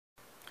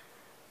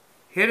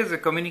Here is a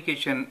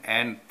communication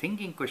and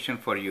thinking question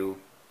for you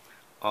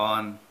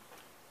on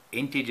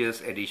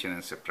integers addition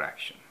and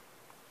subtraction.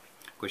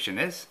 Question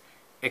is,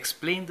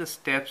 explain the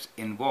steps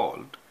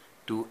involved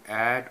to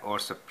add or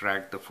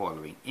subtract the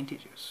following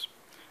integers.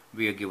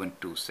 We are given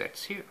two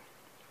sets here.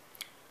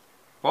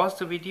 Pause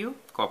the video,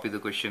 copy the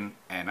question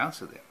and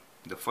answer them.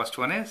 The first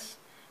one is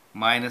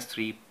minus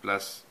 3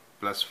 plus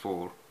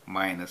 4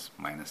 minus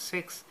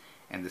 6,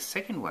 and the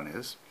second one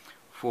is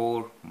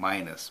 4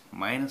 minus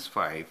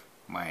 5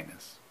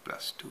 minus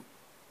plus 2.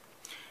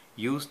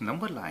 Use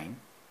number line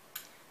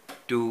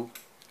to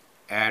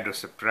add or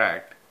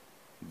subtract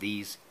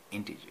these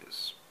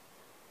integers.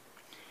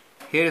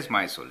 Here is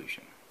my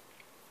solution.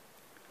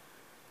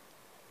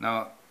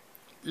 Now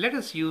let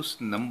us use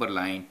number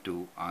line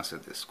to answer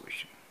this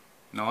question.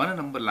 Now on a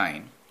number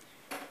line,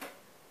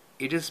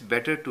 it is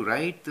better to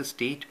write the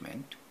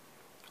statement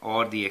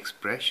or the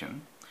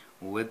expression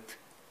with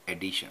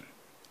addition.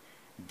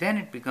 Then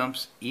it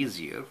becomes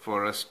easier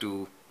for us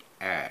to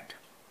add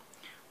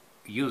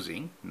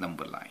using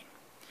number line.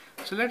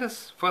 So let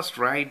us first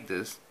write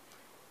this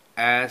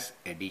as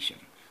addition.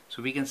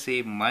 So we can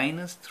say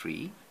minus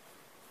 3,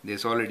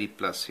 there's already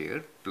plus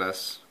here,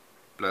 plus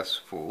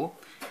 4,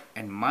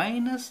 and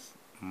minus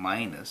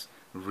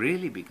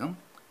really become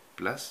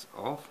plus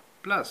of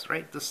plus,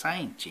 right? The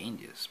sign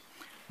changes.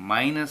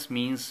 Minus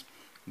means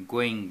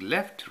going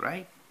left,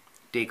 right?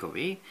 Take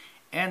away,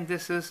 and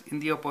this is in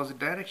the opposite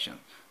direction.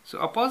 So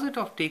opposite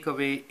of take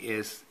away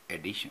is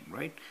addition,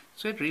 right?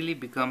 So it really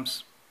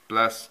becomes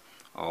plus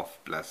of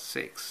plus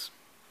 6.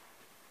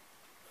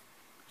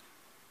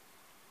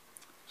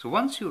 So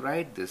once you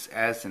write this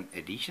as an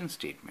addition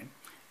statement,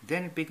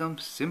 then it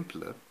becomes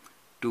simpler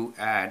to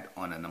add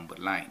on a number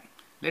line.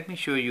 Let me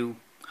show you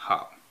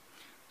how.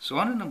 So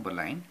on a number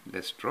line,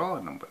 let's draw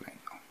a number line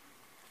now.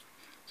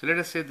 So let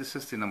us say this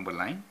is the number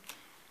line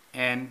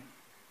and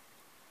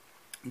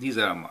these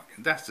are our markers.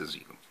 That's the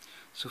 0.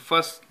 So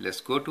first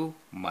let's go to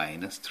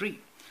minus 3.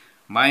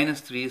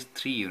 Minus 3 is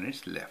 3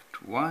 units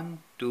left. 1,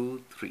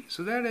 2, 3.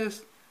 So that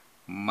is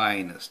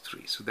minus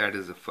 3. So that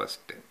is the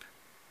first tip.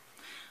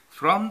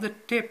 From the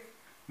tip,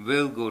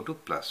 we'll go to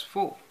plus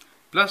 4.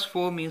 Plus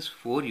 4 means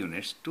 4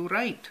 units to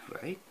right,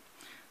 right?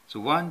 So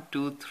 1,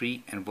 2,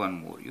 3 and 1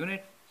 more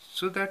unit.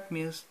 So that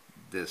means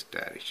this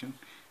direction.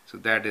 So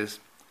that is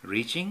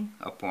reaching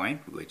a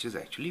point which is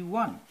actually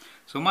 1.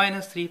 So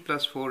minus 3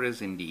 plus 4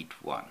 is indeed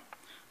 1.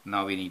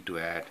 Now we need to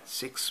add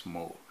 6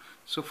 more.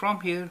 So from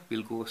here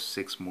we'll go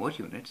 6 more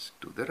units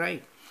to the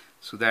right.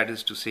 So that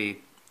is to say,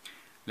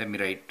 let me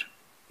write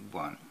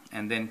 1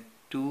 and then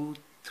 2,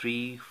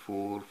 3,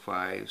 4,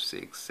 5,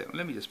 6, 7.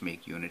 Let me just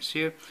make units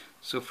here.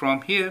 So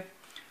from here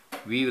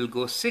we will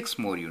go 6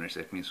 more units.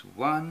 That means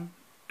 1,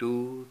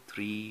 2,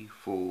 3,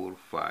 4,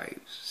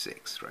 5,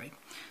 6, right?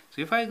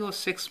 So if I go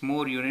 6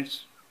 more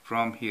units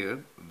from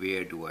here,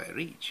 where do I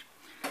reach?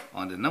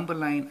 On the number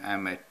line,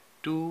 I'm at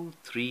 2,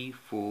 3,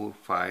 4,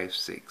 5,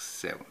 6,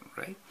 7,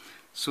 right?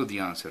 So the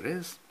answer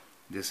is,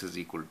 this is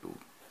equal to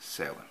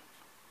 7,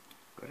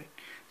 correct?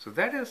 So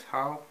that is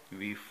how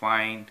we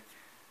find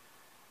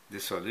the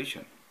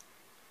solution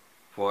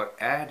for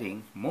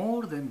adding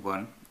more than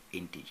one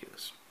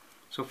integers.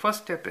 So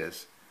first step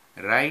is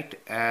write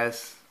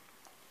as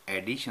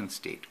addition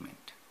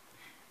statement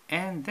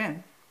and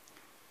then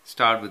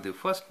start with the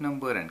first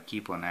number and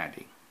keep on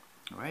adding,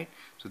 right?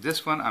 So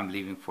this one I'm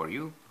leaving for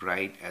you.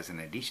 Write as an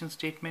addition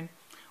statement,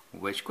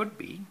 which could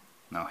be,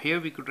 now here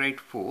we could write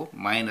 4,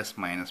 minus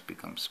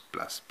becomes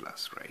plus,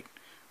 right?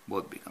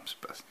 Both becomes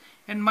plus.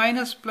 And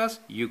minus plus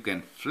you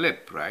can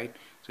flip, right?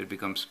 So it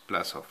becomes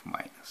plus of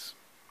minus.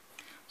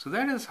 So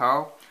that is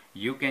how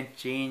you can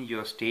change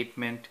your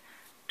statement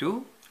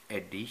to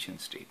addition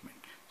statement.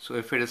 So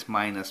if it is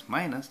minus,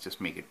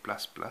 just make it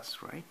plus,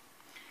 right?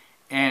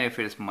 And if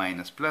it is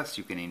minus plus,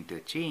 you can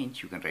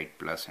interchange, you can write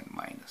plus and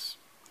minus.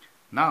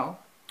 Now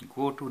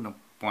go to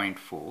point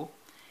 4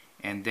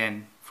 and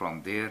then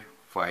from there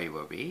 5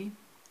 away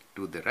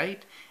to the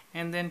right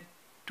and then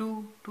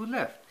 2 to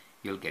left.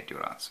 You'll get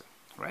your answer,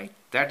 right?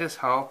 That is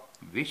how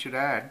we should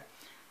add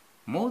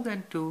more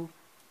than 2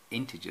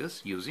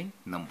 integers using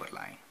number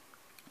line.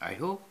 I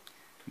hope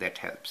that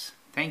helps.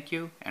 Thank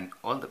you and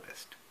all the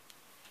best.